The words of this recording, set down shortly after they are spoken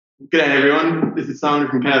G'day everyone, this is Simon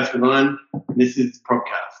from Chaos for Line, and this is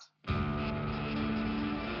Propcast.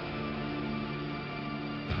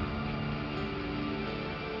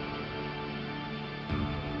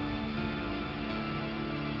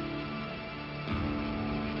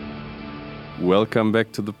 Welcome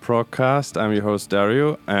back to the Procast. I'm your host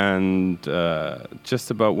Dario, and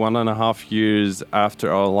just about 1.5 years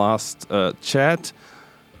after our last chat,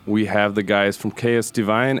 we have the guys from Chaos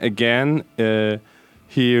Divine again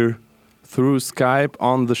here through Skype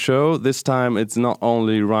on the show. This time it's not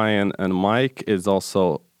only Ryan and Mike, it's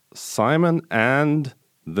also Simon and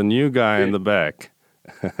the new guy in the back.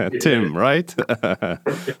 Tim, right?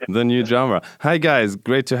 The new drummer. Hi guys,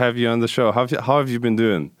 great to have you on the show. How have you been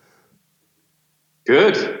doing?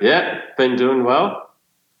 Good, yeah, been doing well.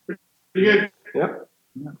 Pretty good. Yep.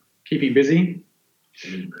 Keeping busy.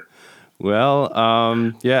 Well,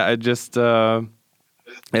 I just,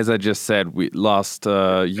 as I just said, we last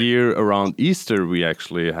year around Easter, we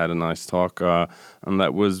actually had a nice talk, and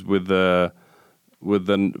that was with the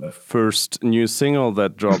first new single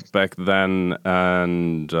that dropped back then,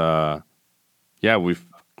 and we've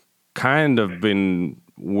kind of been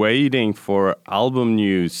waiting for album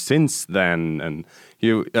news since then. And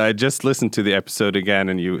I just listened to the episode again,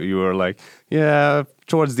 and you were like, yeah,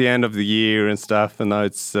 towards the end of the year and stuff, and now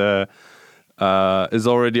it's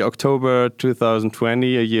already October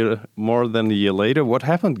 2020, more than a year later. What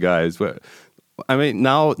happened, guys? I mean,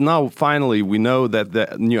 now finally we know that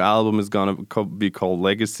the new album is gonna be called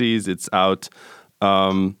Legacies. It's out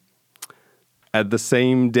at the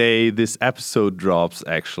same day this episode drops,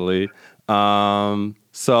 actually. But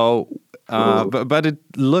it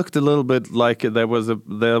looked a little bit like there was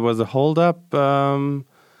a hold up in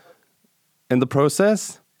the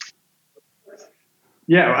process.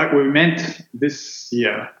 Yeah, we meant this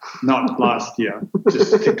year, not last year,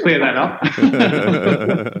 just to clear that up.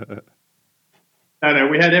 No,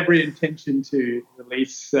 we had every intention to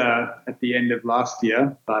release at the end of last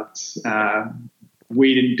year, but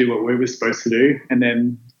we didn't do what we were supposed to do. And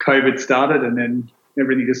then COVID started, and then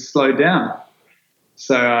everything just slowed down.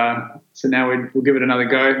 So now we'll give it another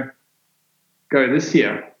go this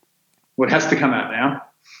year. Well, it has to come out now.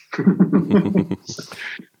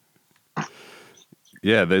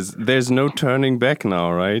 Yeah, there's no turning back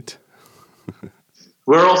now, right?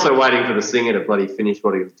 We're also waiting for the singer to bloody finish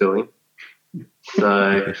what he was doing.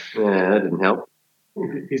 So, yeah, that didn't help.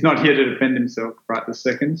 He's not here to defend himself right this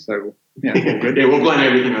second, so yeah, all good. Yeah, we'll blame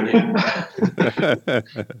everything on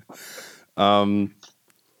him.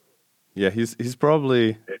 Yeah, he's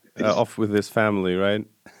probably off with his family, right?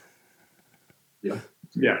 Yeah.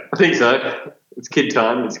 I think so. It's kid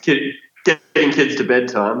time. It's getting kids to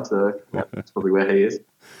bedtime, so that's probably where he is.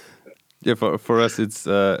 Yeah, for us it's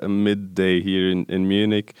a midday here in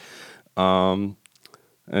Munich, and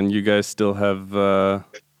you guys still have the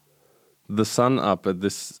sun up at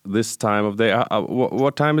this time of day.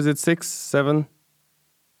 What time is it? 6, 7?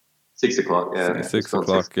 6 o'clock. Yeah. 6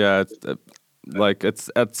 o'clock. Yeah. It's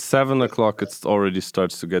at 7 o'clock. It already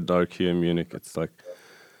starts to get dark here in Munich. It's like,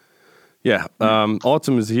 yeah,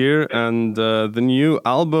 autumn is here, and the new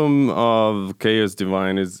album of Chaos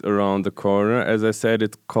Divine is around the corner. As I said,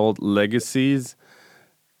 it's called Legacies.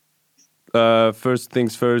 First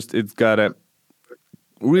things first, it's got a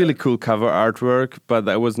really cool cover artwork, but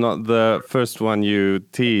that was not the first one you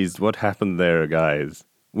teased. What happened there, guys?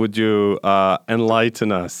 Would you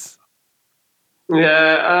enlighten us?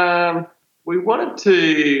 Yeah, we wanted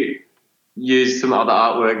to use some other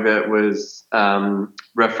artwork that was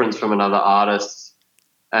referenced from another artist,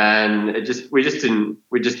 and we just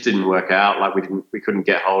didn't work out. Like we couldn't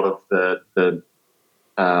get hold of the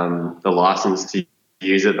license to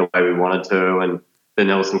use it the way we wanted to, and then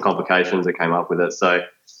there were some complications that came up with it. So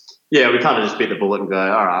yeah, we kind of just bit the bullet and go,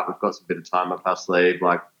 all right, we've got some bit of time up our sleeve.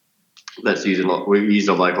 Like let's use we used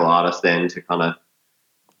a local artist then to kind of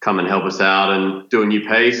come and help us out and do a new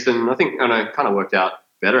piece, and I think it kind of worked out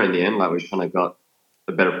better in the end. Like we kind of got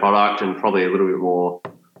a better product and probably a little bit more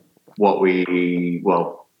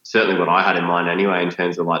certainly what I had in mind anyway in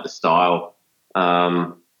terms of like the style.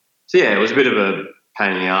 So yeah, it was a bit of a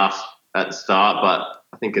pain in the ass at the start, but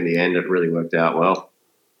I think in the end it really worked out well.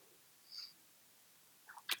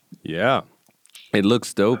 Yeah, it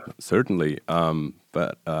looks dope, certainly.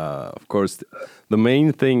 But of course, the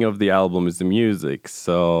main thing of the album is the music.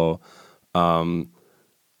 So,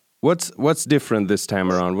 what's different this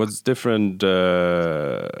time around? What's different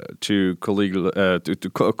to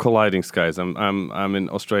Colliding Skies? I'm in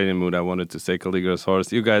Australian mood. I wanted to say Caligula's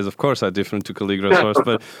Horse. You guys, of course, are different to Caligula's Horse.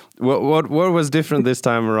 But what was different this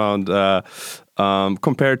time around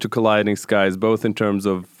compared to Colliding Skies? Both in terms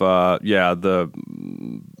of the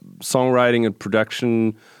songwriting and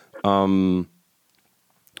production, and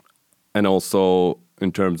also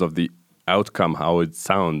in terms of the outcome, how it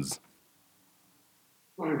sounds?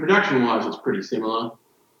 I mean, production-wise, it's pretty similar.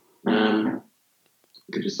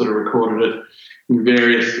 We just sort of recorded it in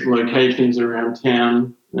various locations around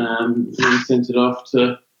town, and sent it off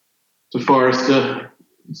to Forrester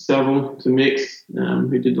Saville to mix,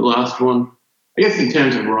 who did the last one. I guess in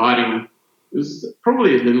terms of writing, it was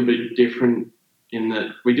probably a little bit different in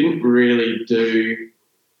that we didn't really do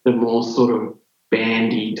the more sort of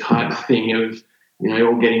bandy type thing of,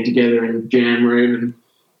 all getting together in a jam room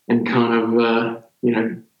and kind of,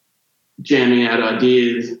 jamming out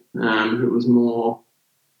ideas. It was more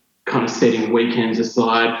kind of setting weekends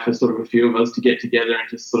aside for sort of a few of us to get together and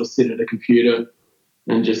just sort of sit at a computer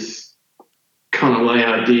and just kind of lay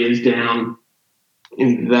ideas down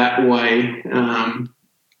in that way.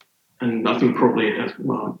 And I think probably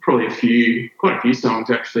quite a few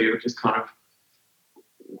songs actually were just kind of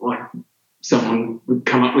like someone would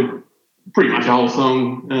come up with pretty much a whole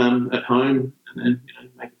song at home and then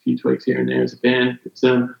make a few tweaks here and there as a band. But,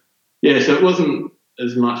 so it wasn't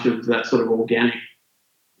as much of that sort of organic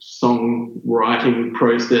songwriting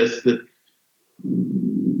process that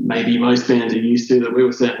maybe most bands are used to, that we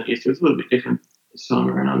were certainly used to. It's a little bit different this time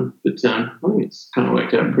around, but I think it's kind of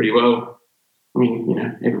worked out pretty well. I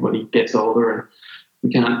mean, everybody gets older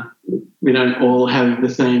and we don't all have the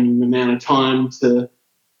same amount of time to,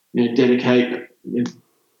 dedicate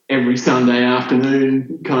every Sunday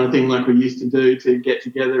afternoon kind of thing like we used to do to get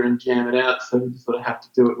together and jam it out. So we just sort of have to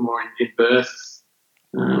do it more in bursts.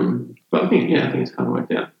 But I think it's kind of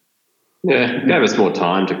worked out. Yeah, it gave us more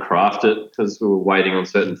time to craft it because we were waiting on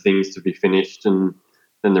certain things to be finished, and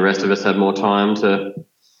then the rest of us had more time to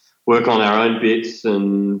work on our own bits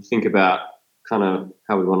and think about kind of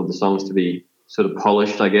how we wanted the songs to be sort of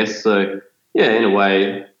polished, I guess. So, yeah, in a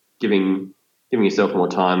way, giving yourself more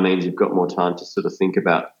time means you've got more time to sort of think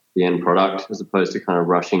about the end product as opposed to kind of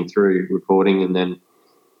rushing through recording and then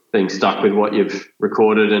being stuck with what you've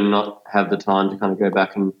recorded and not have the time to kind of go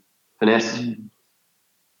back and finesse.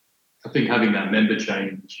 I think having that member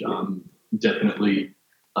change definitely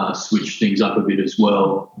switched things up a bit as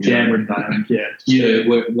well. Jam environment, Yeah,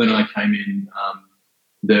 when I came in,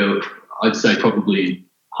 I'd say probably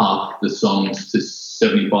half the songs to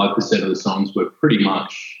 75% of the songs were pretty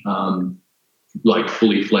much like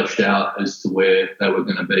fully fleshed out as to where they were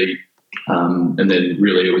going to be. And then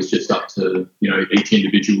really it was just up to, each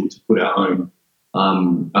individual to put our own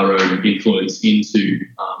influence into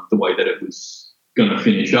the way that it was going to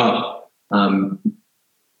finish up.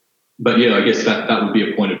 But yeah, I guess that would be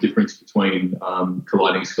a point of difference between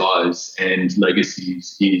Colliding Skies and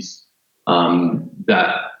Legacies is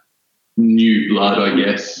that new blood, I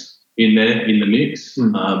guess, in the mix,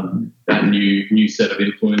 that new set of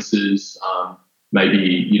influences,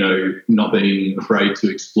 maybe, not being afraid to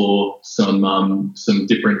explore some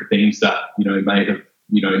different things that, may have,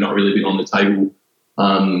 not really been on the table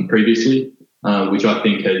previously, which I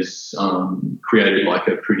think has created like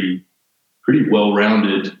a pretty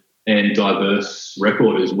well-rounded and diverse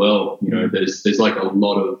record as well. There's like a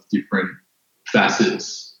lot of different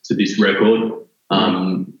facets to this record.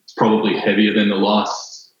 It's probably heavier than the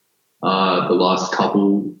last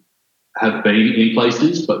couple have been in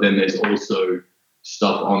places, but then there's also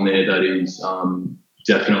stuff on there that is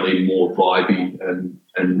definitely more vibey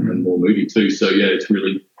and more moody too. So yeah, it's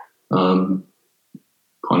really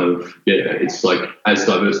it's like as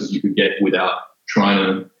diverse as you could get without trying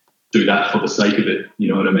to do that for the sake of it. You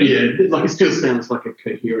know what I mean? Yeah, like it still sounds like a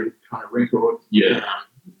coherent kind of record. Yeah.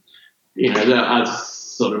 I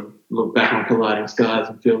sort of look back on Colliding Skies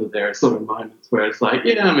and feel that there are sort of moments where it's like,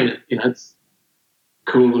 it's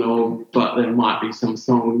cool and all, but there might be some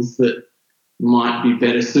songs that might be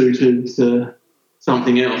better suited to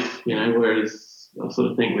something else, whereas I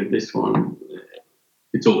sort of think with this one,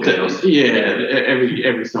 it's all chaos. Yeah,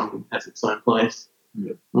 every song has its own place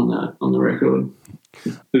on the record.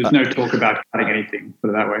 There's no talk about cutting anything,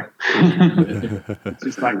 put it that way. It's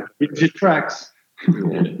just like, it's just tracks.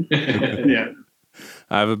 Yeah.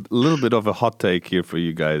 I have a little bit of a hot take here for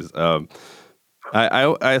you guys. I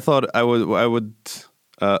thought I would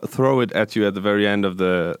throw it at you at the very end of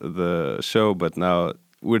the show, but now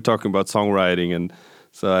we're talking about songwriting, and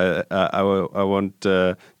so I want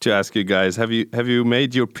to ask you guys: Have you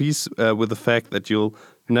made your peace with the fact that you'll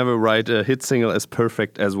never write a hit single as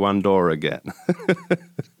perfect as One Door again? I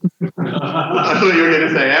thought you were going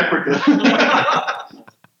to say Africa.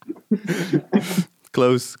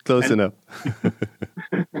 Close enough.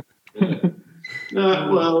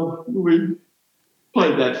 Well,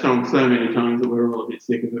 played that song so many times that we're all a bit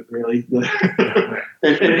sick of it, really.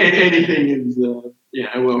 and anything is, a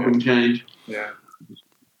welcome change. Yeah.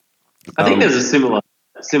 I think there's a similar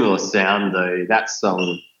sound though. That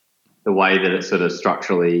song, the way that it sort of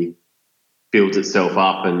structurally builds itself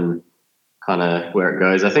up and kind of where it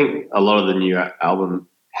goes. I think a lot of the new album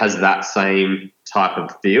has that same type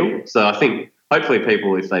of feel. So I think hopefully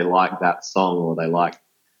people, if they like that song or they like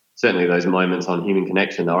certainly those moments on Human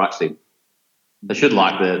Connection, they should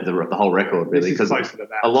like the whole record really, because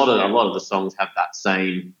a lot of the songs have that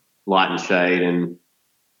same light and shade and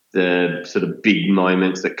the sort of big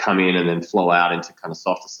moments that come in and then flow out into kind of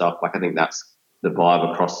softer stuff. Like I think that's the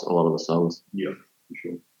vibe across a lot of the songs. Yeah, for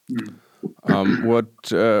sure.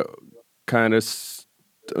 What kind of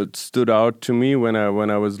stood out to me when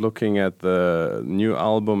I was looking at the new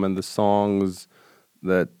album and the songs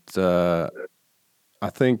that I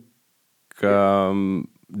think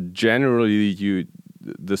generally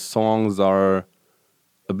the songs are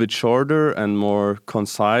a bit shorter and more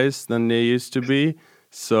concise than they used to be.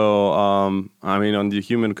 So I mean, on the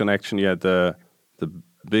Human Connection, you had the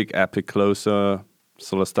big epic closer,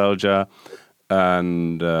 Solastalgia,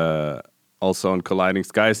 and also on Colliding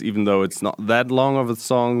Skies, even though it's not that long of a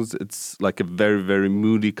songs, it's like a very, very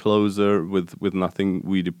moody closer with Nothing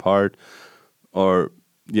We Depart. Or,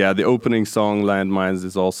 yeah, the opening song, Landmines,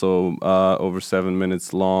 is also over 7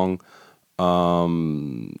 minutes long.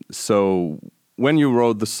 So when you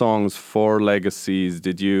wrote the songs for Legacies,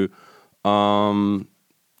 did you try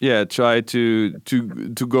to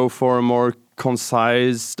go for a more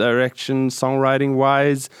concise direction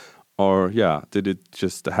songwriting-wise? Or, did it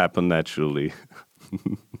just happen naturally?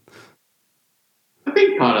 I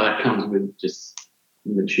think part of that comes with just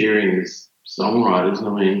maturing as songwriters. I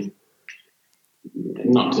mean,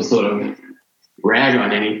 not to sort of rag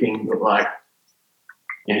on anything, but like,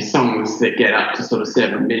 songs that get up to sort of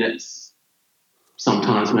 7 minutes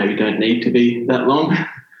sometimes maybe don't need to be that long,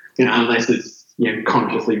 unless it's,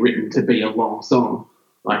 consciously written to be a long song,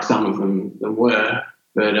 like some of them were.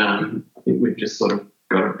 But I think we've just sort of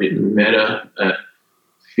got a bit better at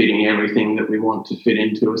fitting everything that we want to fit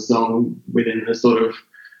into a song within the sort of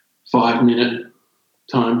 5 minute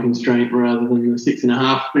time constraint rather than the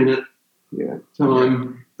 6.5 minute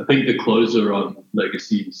time. I think the closer on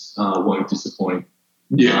Legacies won't disappoint.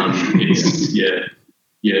 Yeah.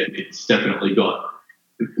 It's definitely got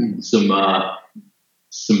some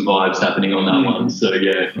vibes happening on that one. So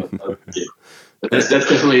That's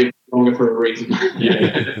definitely longer for a reason.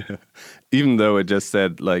 Yeah. Even though it just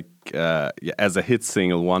said like as a hit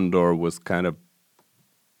single, One Door was kind of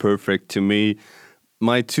perfect to me.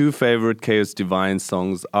 My two favorite Chaos Divine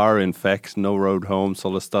songs are in fact No Road Home,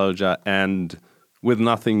 Solastalgia, and With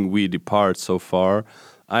Nothing We Depart so far.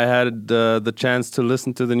 I had the chance to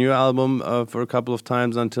listen to the new album for a couple of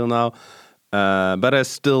times until now, but I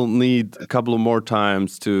still need a couple of more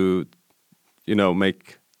times to,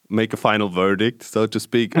 make a final verdict, so to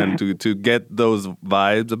speak, and to get those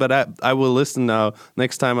vibes. But I will listen now.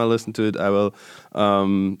 Next time I listen to it, I will,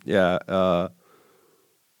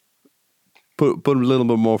 put a little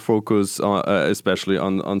bit more focus on, especially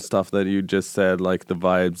on stuff that you just said, like the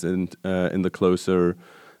vibes in the closer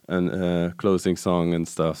and closing song and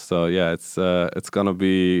stuff. So yeah, it's gonna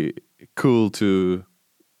be cool to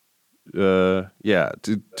go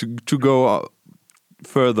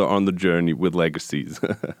further on the journey with Legacies.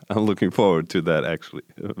 I'm looking forward to that actually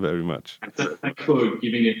very much. Thanks for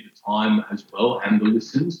giving it the time as well and the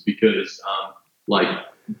listens, because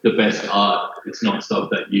the best art, it's not stuff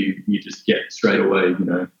that you just get straight away,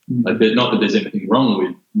 Like, not that there's anything wrong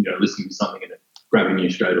with, listening to something and it grabbing you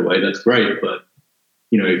straight away. That's great. But,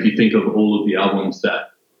 if you think of all of the albums that,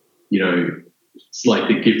 it's like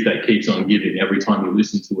the gift that keeps on giving. Every time you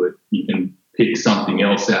listen to it, you can pick something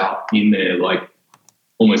else out in there, like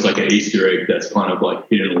almost like an Easter egg that's kind of like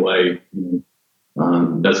hidden away.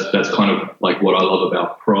 That's kind of like what I love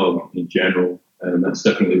about prog in general. And that's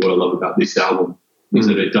definitely what I love about this album, is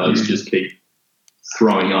that it does just keep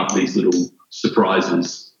throwing up these little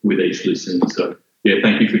surprises with each listen. So yeah,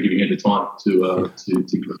 thank you for giving it the time to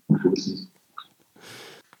listen.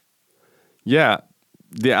 Yeah,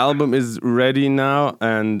 the album is ready now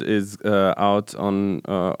and is out on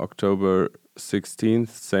October 16th,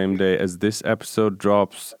 same day as this episode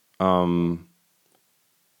drops. Of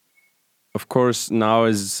course, now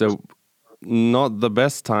is not the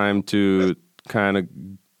best time to kind of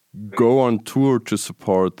go on tour to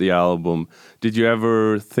support the album. Did you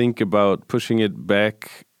ever think about pushing it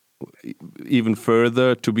back even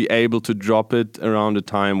further to be able to drop it around the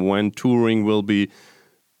time when touring will be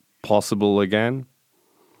possible again?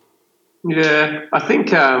 Yeah, I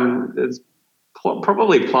think there's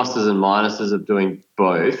probably pluses and minuses of doing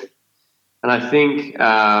both. And I think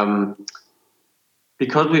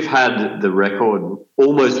because we've had the record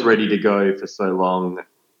almost ready to go for so long,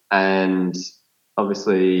 and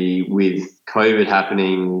obviously with COVID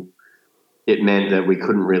happening, it meant that we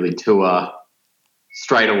couldn't really tour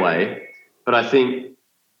straight away. But I think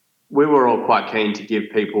we were all quite keen to give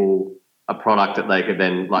people a product that they could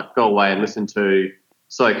then like go away and listen to,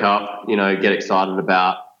 soak up, get excited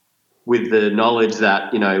about, with the knowledge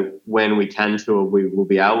that, when we can tour, we will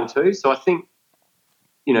be able to. So I think,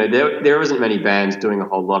 there isn't many bands doing a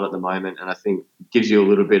whole lot at the moment, and I think it gives you a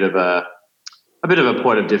little bit of a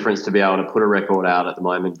point of difference to be able to put a record out at the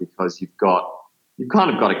moment, because you've kind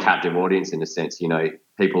of got a captive audience in a sense.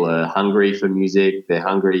 People are hungry for music. They're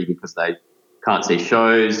hungry because they can't see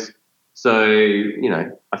shows. So,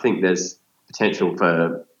 I think there's potential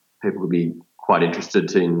for people to be quite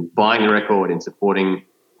interested in buying a record and supporting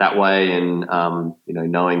that way, and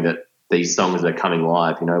knowing that these songs are coming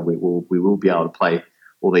live. We will be able to play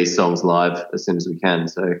all these songs live as soon as we can.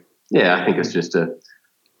 So yeah, I think it's just a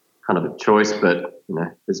kind of a choice, but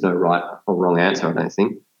there's no right or wrong answer, I don't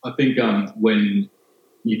think. I think when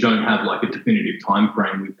you don't have like a definitive time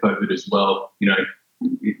frame with COVID as well,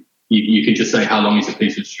 you can just say how long is a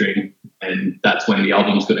piece of string, and that's when the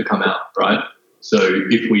album's going to come out, right? So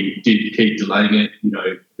if we did keep delaying it,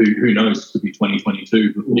 who knows? It could be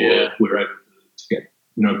 2022 before we're able to get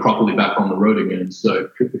properly back on the road again. So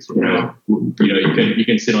you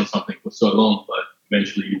can sit on something for so long, but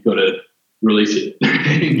eventually you've got to release it.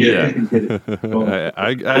 I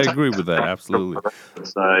agree with that, absolutely.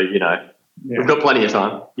 So we've got plenty of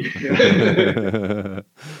time.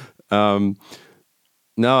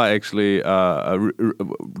 No, actually, I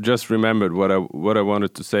just remembered what I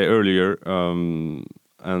wanted to say earlier, and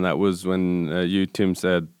that was when you, Tim,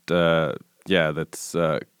 said, that's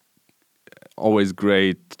always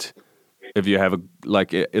great if you have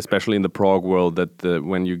especially in the prog world, that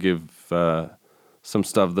when you give some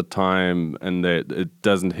stuff the time and it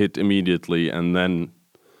doesn't hit immediately, and then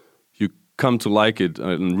you come to like it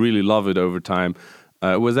and really love it over time.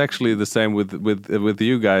 It was actually the same with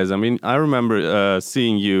you guys. I mean, I remember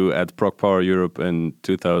seeing you at Prog Power Europe in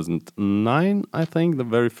 2009, I think, the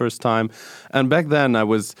very first time. And back then I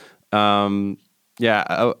was, I'll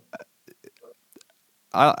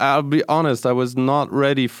be honest, I was not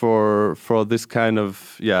ready for this kind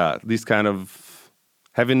of, these kind of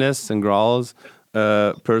heaviness and growls,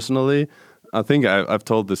 personally. I think I've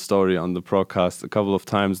told this story on the podcast a couple of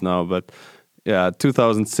times now, but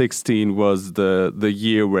 2016 was the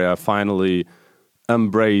year where I finally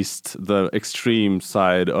embraced the extreme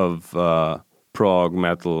side of prog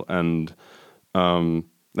metal, and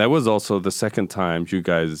that was also the second time you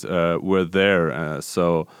guys were there.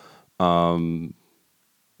 The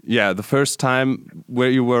first time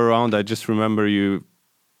where you were around, I just remember you,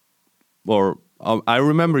 I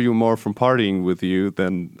remember you more from partying with you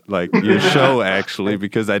than like your show, actually,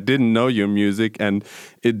 because I didn't know your music and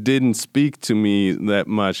it didn't speak to me that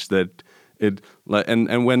much. That it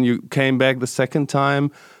and when you came back the second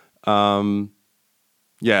time,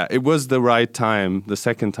 it was the right time the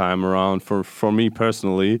second time around for me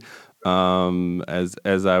personally,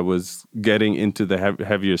 as I was getting into the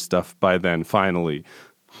heavier stuff by then, finally.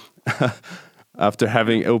 After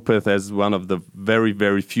having Opeth as one of the very,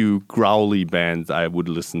 very few growly bands I would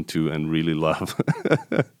listen to and really love.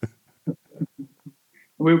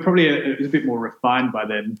 We were probably it was a bit more refined by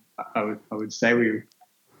then. I would say we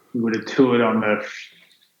would have toured on the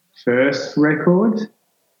first record,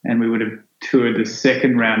 and we would have toured the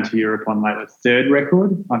second round to Europe on like the third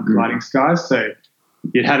record on Colliding Skies. So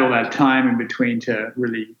you'd had all that time in between to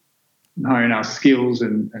really hone our skills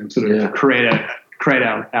and sort of create our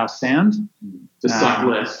sound. To suck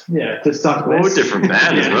less. Yeah, to suck less. We're a different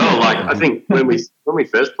band as well. Like, I think when we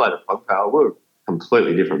first played at Prog Power, we were a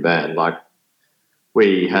completely different band. Like,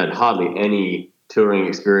 we had hardly any touring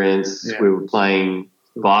experience. Yeah. We were playing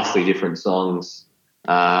vastly different songs.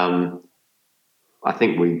 I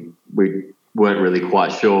think we weren't really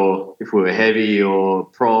quite sure if we were heavy or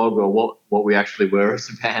prog or what we actually were as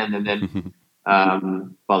a band. And then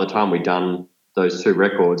by the time we'd done those two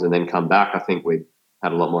records and then come back, I think we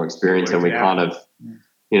had a lot more experience, and we kind of,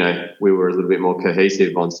 we were a little bit more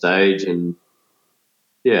cohesive on stage, and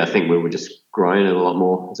I think we were just growing a lot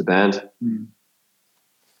more as a band.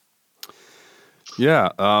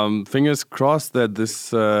 Fingers crossed that this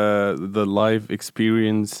the live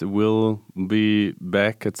experience will be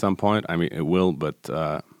back at some point. I mean, it will, but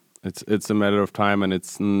it's a matter of time, and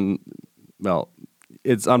it's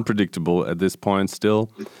unpredictable at this point still.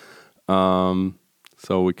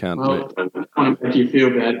 so we can't. Well, I don't want to make you feel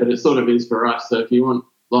bad, but it sort of is for us. So if you want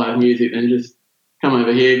live music, then just come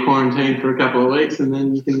over here, quarantine for a couple of weeks, and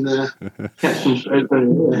then you can catch some shows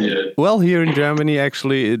over there. Yeah. Well, here in Germany,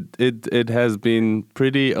 actually, it has been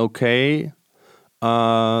pretty okay.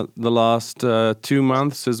 The last 2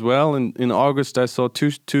 months as well. In August, I saw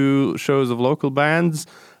two shows of local bands.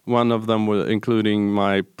 One of them was including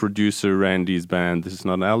my producer Randy's band. This is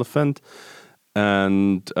Not an Elephant.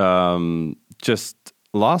 And just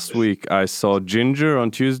last week, I saw Ginger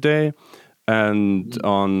on Tuesday. And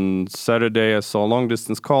on Saturday, I saw Long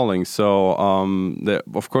Distance Calling. So,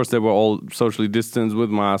 of course, they were all socially distanced with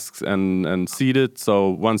masks and seated. So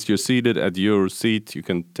once you're seated at your seat, you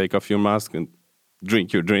can take off your mask and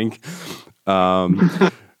drink your drink. But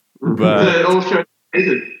So all shows are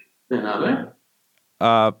seated then, are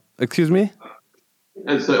they? Excuse me?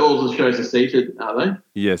 And so all the shows are seated, are they?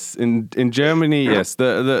 Yes, in Germany, yes.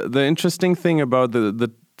 The interesting thing about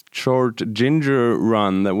the short Ginger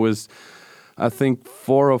run, that was, I think,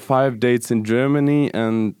 4 or 5 dates in Germany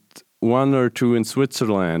and 1 or 2 in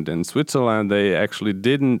Switzerland. In Switzerland, they actually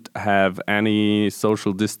didn't have any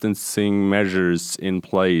social distancing measures in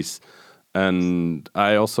place. And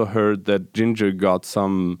I also heard that Ginger got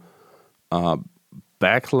some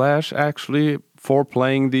backlash, actually, for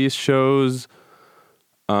playing these shows.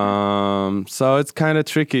 So it's kind of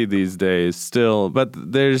tricky these days still. But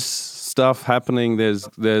there's stuff happening.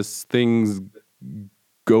 There's things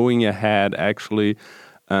going ahead, actually.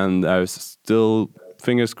 And I was still,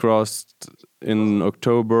 fingers crossed, in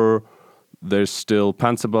October, there's still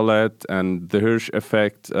Panzerballett and the Hirsch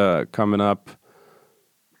Effect coming up.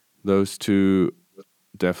 Those two,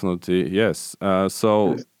 definitely, yes.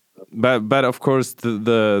 But of course,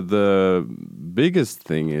 the biggest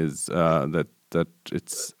thing is that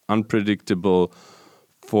it's unpredictable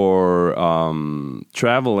for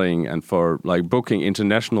traveling and for like booking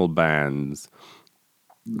international bands.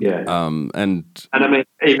 Yeah. And I mean,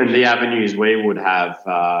 even the avenues we would have,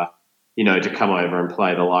 to come over and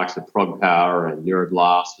play the likes of Prog Power and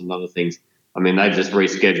Neuroblast and other things. I mean, they just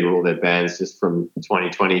reschedule all their bands just from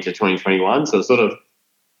 2020 to 2021. So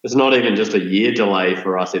it's not even just a year delay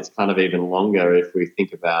for us. It's kind of even longer if we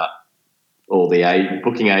think about all the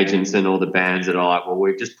booking agents and all the bands that are like, well,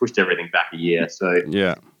 we've just pushed everything back a year. So,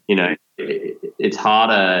 yeah, it's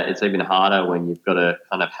harder. It's even harder when you've got to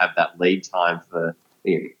kind of have that lead time for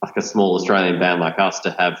like a small Australian band like us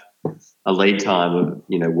to have a lead time of,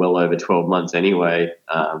 well over 12 months anyway,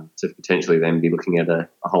 to potentially then be looking at a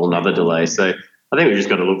whole nother delay. So I think we've just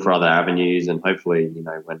got to look for other avenues, and hopefully,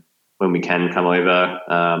 when we can come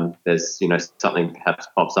over, there's, something perhaps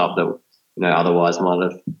pops up that, otherwise might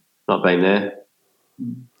have not been there.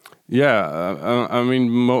 Yeah, I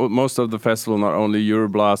mean, most of the festival, not only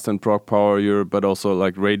Euroblast and Prog Power Europe, but also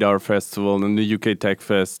like Radar Festival and the UK Tech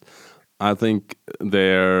Fest, I think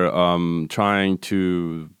they're trying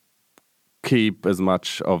to keep as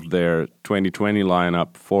much of their 2020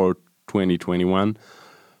 lineup for 2021.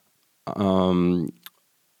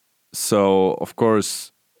 So of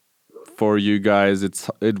course, for you guys, it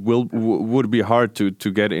would be hard to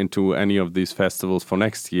get into any of these festivals for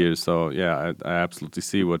next year. So yeah, I absolutely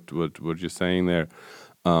see what you're saying there.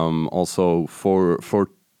 Also for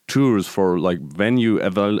tours, for like venue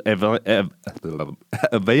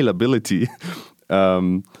availability.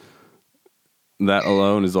 That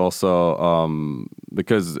alone is also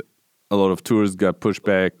because a lot of tours got pushed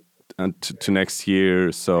back to next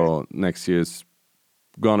year. So next year's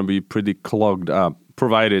gonna be pretty clogged up,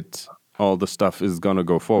 provided all the stuff is gonna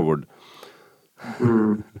go forward.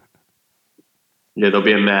 Yeah, there'll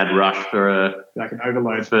be a mad rush for like an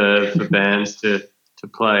overload for bands to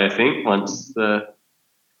play. I think once the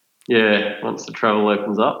travel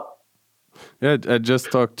opens up. Yeah, I just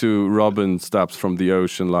talked to Robin Stubbs from The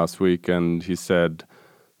Ocean last week, and he said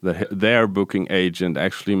that their booking agent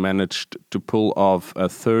actually managed to pull off a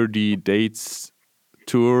 30 dates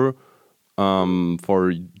tour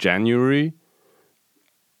for January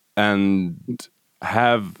and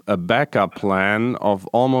have a backup plan of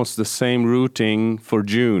almost the same routing for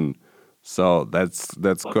June. So that's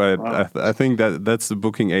quite. Wow. I think that's the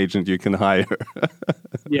booking agent you can hire.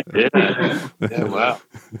 Yeah. Wow.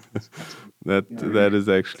 That is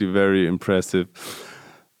actually very impressive.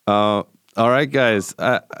 All right, guys.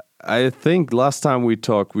 I think last time we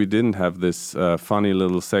talked, we didn't have this funny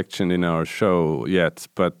little section in our show yet,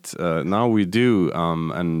 but now we do,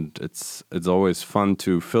 and it's always fun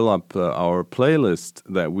to fill up our playlist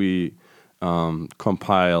that we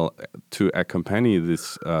compile to accompany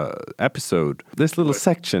this episode. This little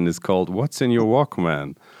section is called "What's in Your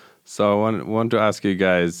Walkman." So I want to ask you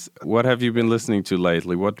guys, what have you been listening to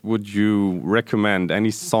lately? What would you recommend?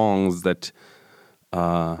 Any songs that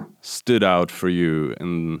stood out for you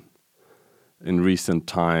in recent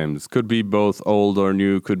times? Could be both old or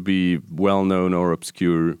new, could be well-known or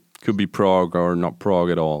obscure, could be prog or not prog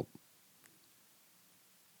at all.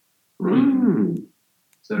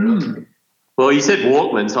 Well, you said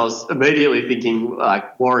Walkman, so I was immediately thinking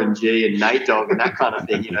like Warren G and Nate Dogg and that kind of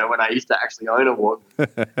thing, when I used to actually own a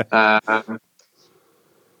Walkman.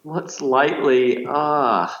 What's lately? New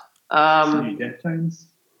Deftones.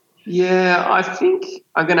 Yeah, I think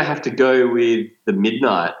I'm going to have to go with The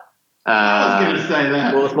Midnight. I was going to say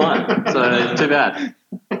that. Well, it's mine, so too bad.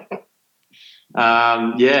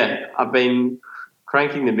 I've been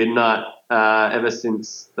cranking The Midnight ever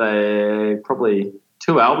since they probably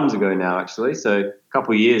 2 albums ago now, actually. So a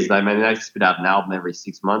couple of years. They spit out an album every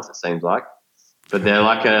 6 months, it seems like. But they're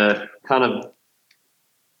like a kind of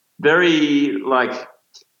very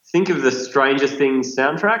think of the Stranger Things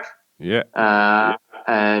soundtrack. Yeah.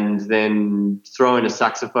 And then throw in a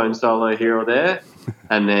saxophone solo here or there,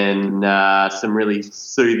 and then some really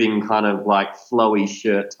soothing kind of like flowy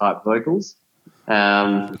shirt type vocals.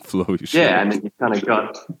 Flowy shirt. Yeah, and then you've kind of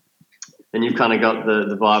got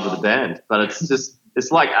the vibe of the band. But it's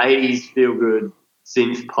like 80s feel good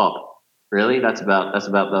synth pop. Really, that's about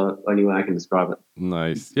the only way I can describe it.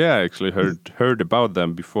 Nice. Yeah, I actually heard about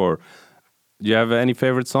them before. Do you have any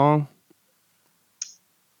favorite song?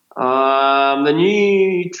 The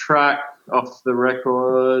new track off the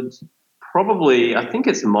record, probably, I think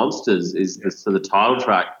it's Monsters. So the title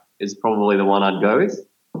track is probably the one I'd go with.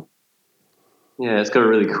 Yeah, it's got a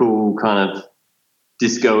really cool kind of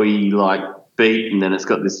disco-y like beat, and then it's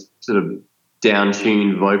got this sort of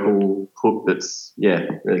down-tuned vocal hook that's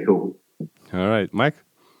really cool. All right, Mike.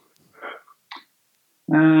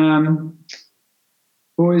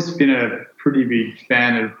 Always been a pretty big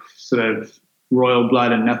fan of sort of Royal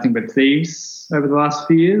Blood and Nothing But Thieves over the last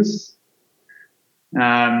few years.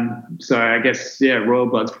 So I guess, Royal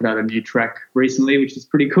Blood's put out a new track recently, which is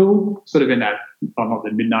pretty cool. Sort of in that, not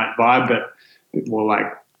the midnight vibe, but a bit more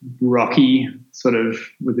like rocky, sort of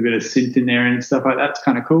with a bit of synth in there and stuff like that. It's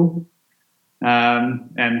kind of cool.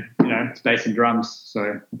 And, it's bass and drums,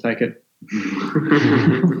 so I'll take it.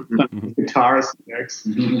 Guitarist lyrics.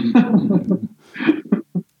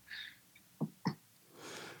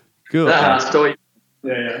 Cool. Story.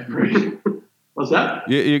 Yeah. What's that?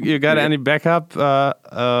 You got any backup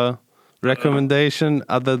recommendation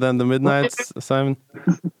other than the Midnights, Simon?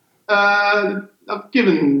 I've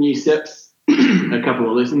given New Seps a couple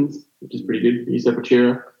of listens, which is pretty good. New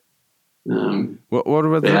Sepultura. What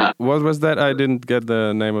was that? What was that? I didn't get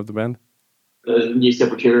the name of the band. The New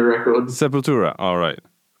Sepultura record. Sepultura. All right.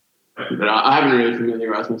 But I haven't really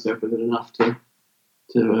familiarised myself with it enough to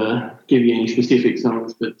give you any specific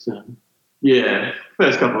songs. But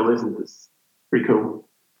first couple of listens is pretty cool.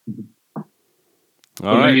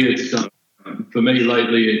 All right. For me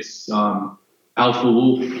lately, it's Alpha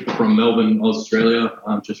Wolf from Melbourne, Australia.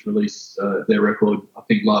 Just released their record, I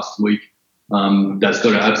think, last week. That's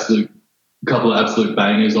got a couple of absolute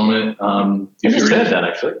bangers on it. I just heard that,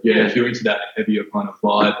 actually. Yeah, if you're into that heavier kind of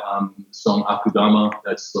vibe, song Akudama,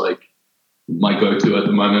 that's like my go-to at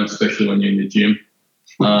the moment, especially when you're in the gym.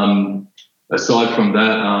 Aside from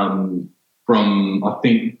that, from I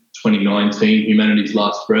think 2019, Humanity's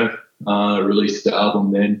Last Breath, released the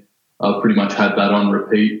album then. I pretty much had that on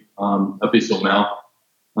repeat. Abyssal Mouth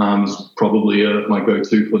is probably my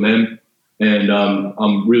go-to for them. And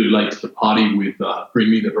I'm really late to the party with Bring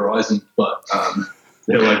Me the Horizon, but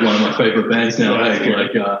they're like one of my favorite bands now. I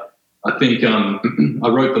think I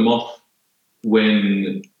wrote them off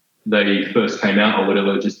when they first came out or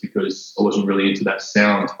whatever, just because I wasn't really into that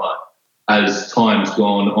sound. But as time's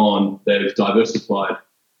gone on, they've diversified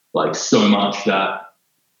like so much that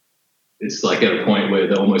it's like at a point where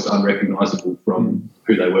they're almost unrecognizable from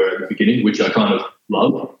who they were at the beginning, which I kind of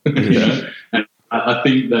love. And I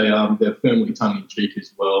think they're firmly tongue-in-cheek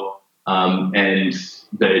as well, and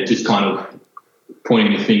they're just kind of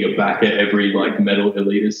pointing a finger back at every like metal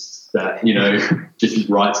elitist that just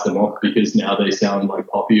writes them off because now they sound like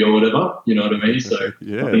poppy or whatever. You know what I mean? So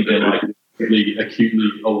I think they're like really acutely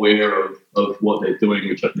aware of what they're doing,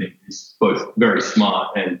 which I think is both very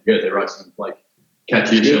smart and they write some like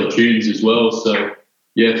catchy tunes as well. So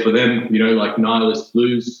for them, like Nihilist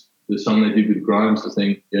Blues, the song they did with Grimes, I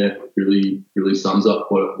think, really, really sums up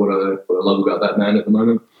what I love about that band at the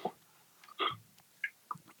moment.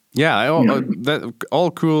 Yeah,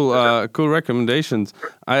 all cool recommendations.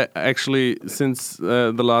 I actually, since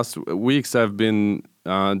the last weeks, I've been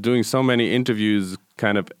doing so many interviews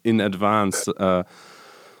kind of in advance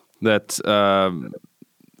that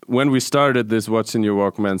when we started this What's in Your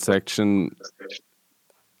Walkman section,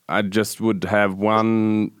 I just would have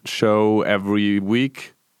one show every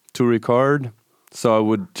week to record. So I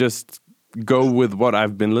would just go with what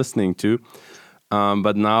I've been listening to.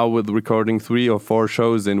 But now with recording 3 or 4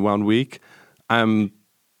 shows in 1 week, I'm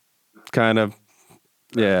kind of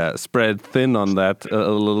spread thin on that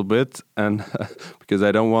a little bit, and because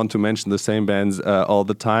I don't want to mention the same bands all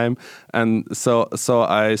the time, and so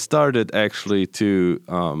I started actually to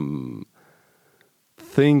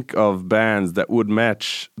think of bands that would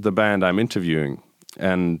match the band I'm interviewing,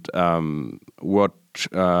 and what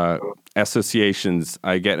associations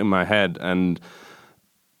I get in my head. And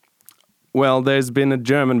well, there's been a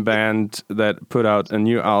German band that put out a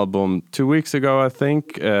new album 2 weeks ago, I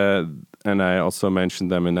think. And I also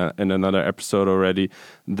mentioned them in another episode already.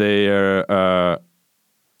 They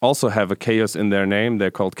also have a Chaos in their name.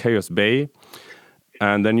 They're called Chaos Bay.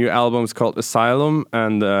 And their new album is called Asylum.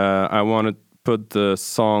 And I want to put the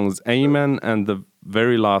songs Amen and the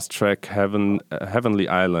very last track, Heavenly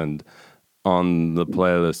Island, on the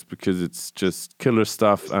playlist, because it's just killer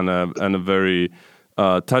stuff and a very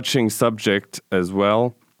touching subject as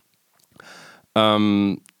well.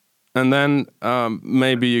 And then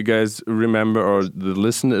maybe you guys remember, or the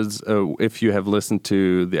listeners, if you have listened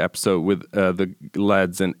to the episode with the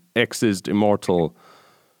lads in Exist Immortal,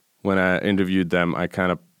 when I interviewed them, I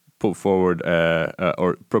kind of put forward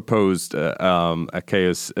or proposed a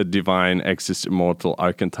Chaos Divine Exist Immortal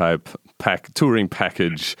archetype touring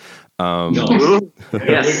package.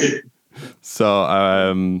 Yes. So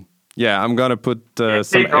yeah, I'm gonna put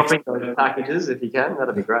some dropping those packages if you can.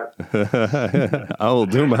 That'd be great. I will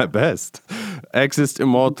do my best. Exist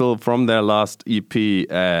Immortal from their last EP,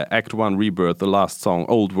 Act 1 Rebirth, the last song,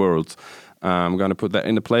 Old World. I'm gonna put that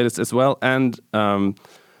in the playlist as well. And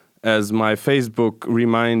as my Facebook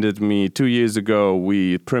reminded me, 2 years ago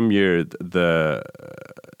we premiered the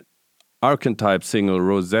Archetype single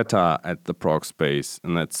Rosetta at the Prog Space,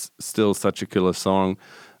 and that's still such a killer song.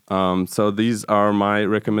 So these are my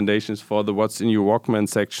recommendations for the What's in Your Walkman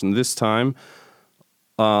section this time.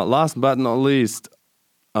 Last but not least,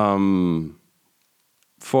 for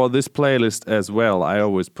this playlist as well, I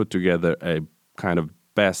always put together a kind of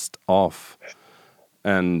best of.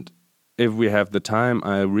 And if we have the time,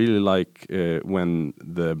 I really like when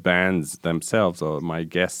the bands themselves or my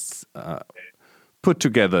guests put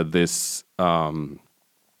together this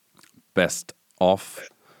best of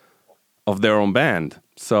their own band.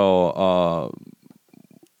 So,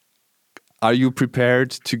 are you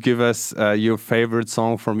prepared to give us your favorite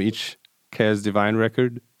song from each Chaos Divine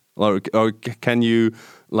record? Or can you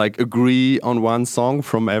agree on one song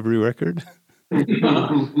from every record? I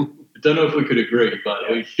don't know if we could agree, but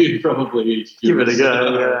we should probably each give it a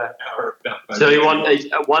go. So you want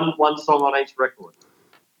one song on each record?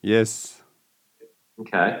 Yes.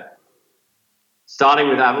 Okay. Starting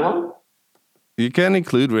with Avalon? You can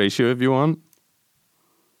include Ratio if you want.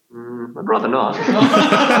 I'd rather not.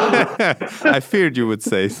 I feared you would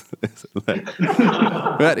say that.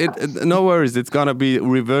 But no worries, it's gonna be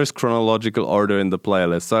reverse chronological order in the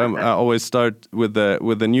playlist. So I always start with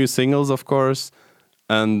the new singles, of course,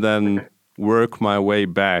 and then work my way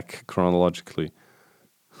back chronologically.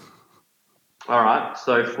 All right.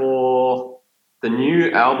 So for the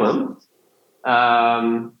new album,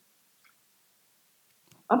 I'm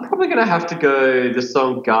probably gonna have to go the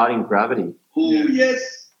song "Guarding Gravity." Oh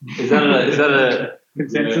yes. Is that a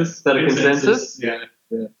consensus? Is that a consensus? Yeah.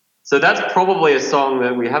 So that's probably a song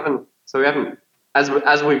that we haven't. As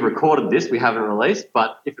we've recorded this, we haven't released.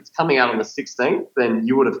 But if it's coming out on the 16th, then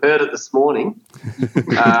you would have heard it this morning. With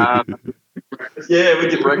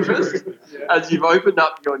your breakfast, as you've opened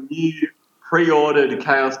up your new pre-ordered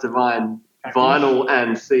Chaos Divine vinyl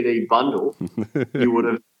and CD bundle, you would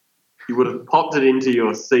have popped it into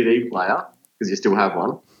your CD player because you still have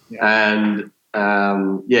one, and.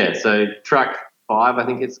 So track 5, I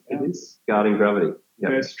think it is Guarding Gravity.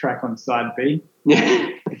 Yep. First track on side B. Yeah.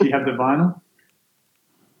 If you have the vinyl,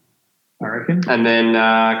 I reckon. And then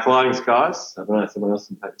Colliding Skies. I don't know if someone else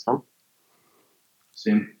can take this one.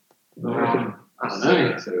 Sim. I don't know. I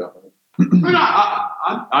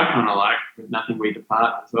kind of like With Nothing We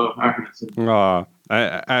Depart as well. I reckon it's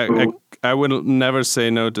I would never say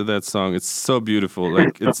no to that song. It's so beautiful.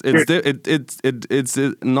 Like it's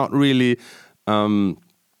not really.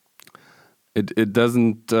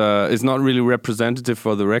 It's not really representative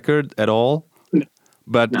for the record at all,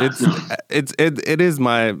 but it is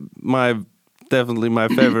my definitely my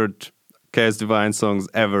favorite Chaos Divine songs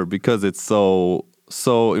ever, because it's so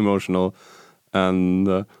emotional,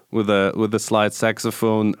 and with a slide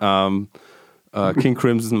saxophone, King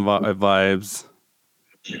Crimson vibes.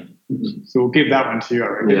 So we'll give that one to you, I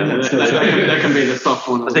reckon. Yeah, that can be the soft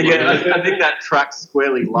one. I think that track's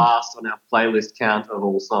squarely last on our playlist count of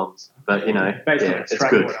all songs. But Based on it's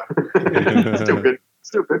track good. order. Still good.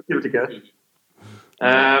 Still good. Give it a go.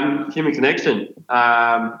 Human Connection.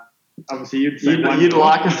 Obviously, you'd say One You'd Door.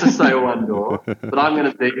 like us to say One Door, but I'm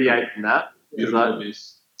going to deviate from that.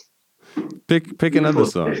 Pick another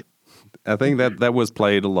song. I think that was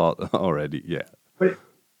played a lot already. Yeah.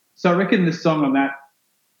 So I reckon the song on that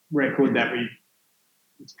record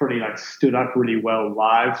it's pretty like stood up really well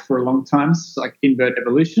live for a long time. It's like Invert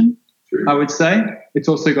Evolution, True. I would say. It's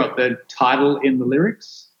also got the title in the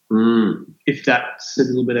lyrics. If that's a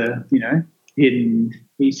little bit of, hidden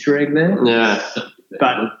Easter egg there. Yeah.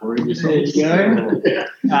 But there you go.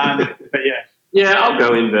 But yeah. Yeah, I'll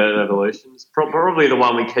go Invert Evolution. It's probably the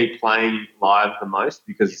one we keep playing live the most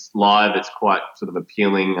because live it's quite sort of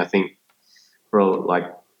appealing, I think, for like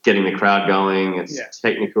getting the crowd going. It's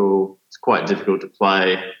technical. It's quite difficult to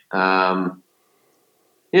play. I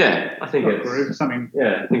think I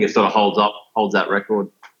think it sort of holds that record.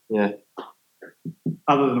 Yeah.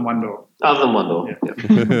 Other than One Door. Other than One Door. Yeah.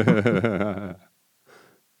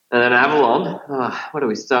 And then Avalon. Where do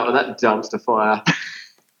we start with that dumpster fire?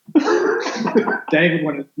 David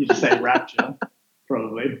wanted you to say Rapture,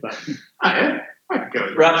 probably, but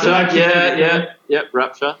Rapture, yeah,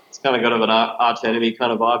 Rapture. It's kind of got an Arch Enemy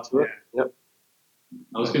kind of vibe to it. Yep.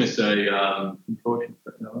 I was going to say, Contortion. I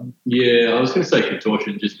was going to say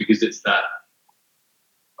Contortion just because it's that,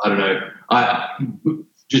 I don't know,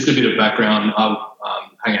 just a bit of background. I was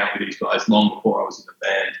hanging out with these guys long before I was in the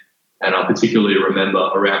band, and I particularly remember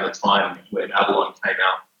around the time when Avalon came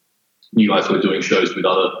out, you guys were doing shows with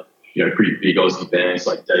other, pretty big Aussie bands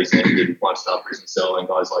like Days End and Five Star Prison Cell and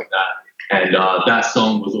guys like that. And that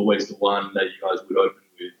song was always the one that you guys would open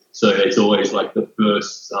with. So it's always like the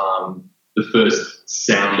first sound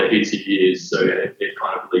that hits your ears. So it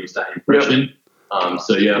kind of leaves that impression. I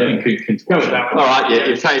think Contortion. All right,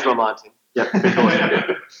 you've changed my mind, Tim. Yep.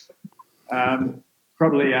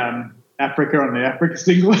 Probably Africa on the Africa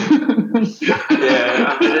single.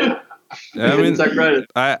 I mean, so great.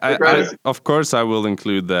 I of course I will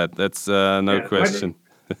include that. That's no question.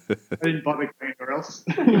 I didn't bother going anywhere else.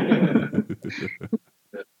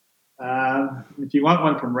 If you want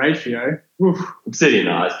one from Ratio, Obsidian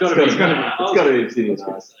Eyes. It's got to be Obsidian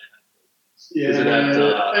Eyes. Yeah,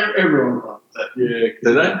 everyone loves that. Yeah,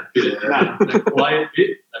 because that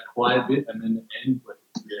quiet bit, and then the end.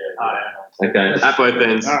 Okay, at both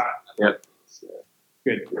ends. All right. Yep.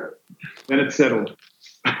 Good. Then it's settled.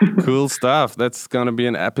 Cool stuff. That's gonna be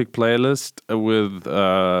an epic playlist with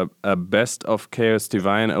a best of Chaos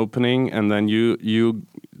Divine opening, and then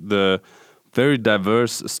the very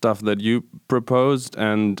diverse stuff that you proposed,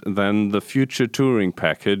 and then the future touring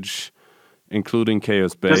package, including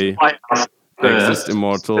Chaos Bay, Exist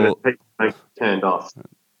Immortal. Turned off.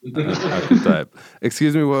 Archetype.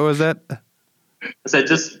 Excuse me, what was that? I said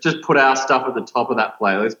just put our stuff at the top of that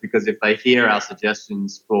playlist, because if they hear our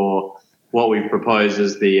suggestions for what we propose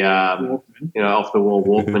as the off the wall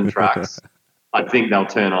Walkman tracks, I think they'll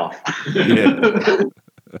turn off. Yeah.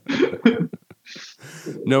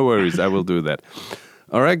 No worries, I will do that.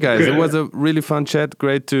 All right, guys, it was a really fun chat.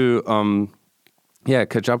 Great to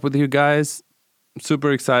catch up with you guys.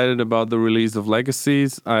 Super excited about the release of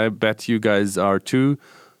Legacies. I bet you guys are too.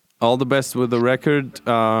 All the best with the record.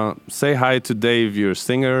 Say hi to Dave, your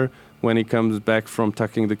singer, when he comes back from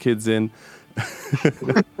tucking the kids in.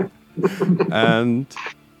 And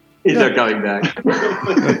he's not coming back.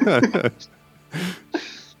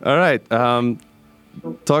 All right.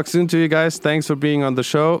 Talk soon to you guys. Thanks for being on the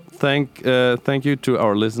show. Thank you to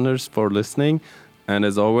our listeners for listening. And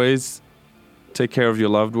as always, take care of your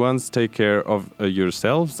loved ones, take care of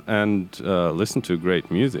yourselves, and listen to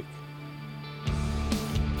great music.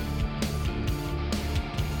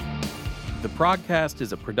 The Progcast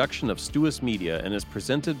is a production of Stuus Media and is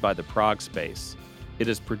presented by the Prog Space. It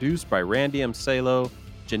is produced by Randy M. Salo,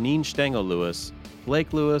 Janine Stengel-Lewis,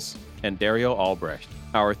 Blake Lewis, and Dario Albrecht.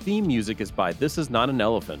 Our theme music is by This Is Not an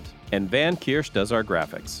Elephant, and Van Kirsch does our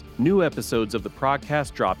graphics. New episodes of the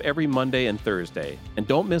Progcast drop every Monday and Thursday, and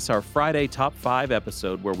don't miss our Friday Top 5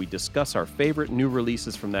 episode where we discuss our favorite new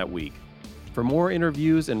releases from that week. For more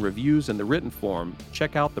interviews and reviews in the written form,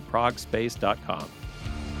 check out theprogspace.com.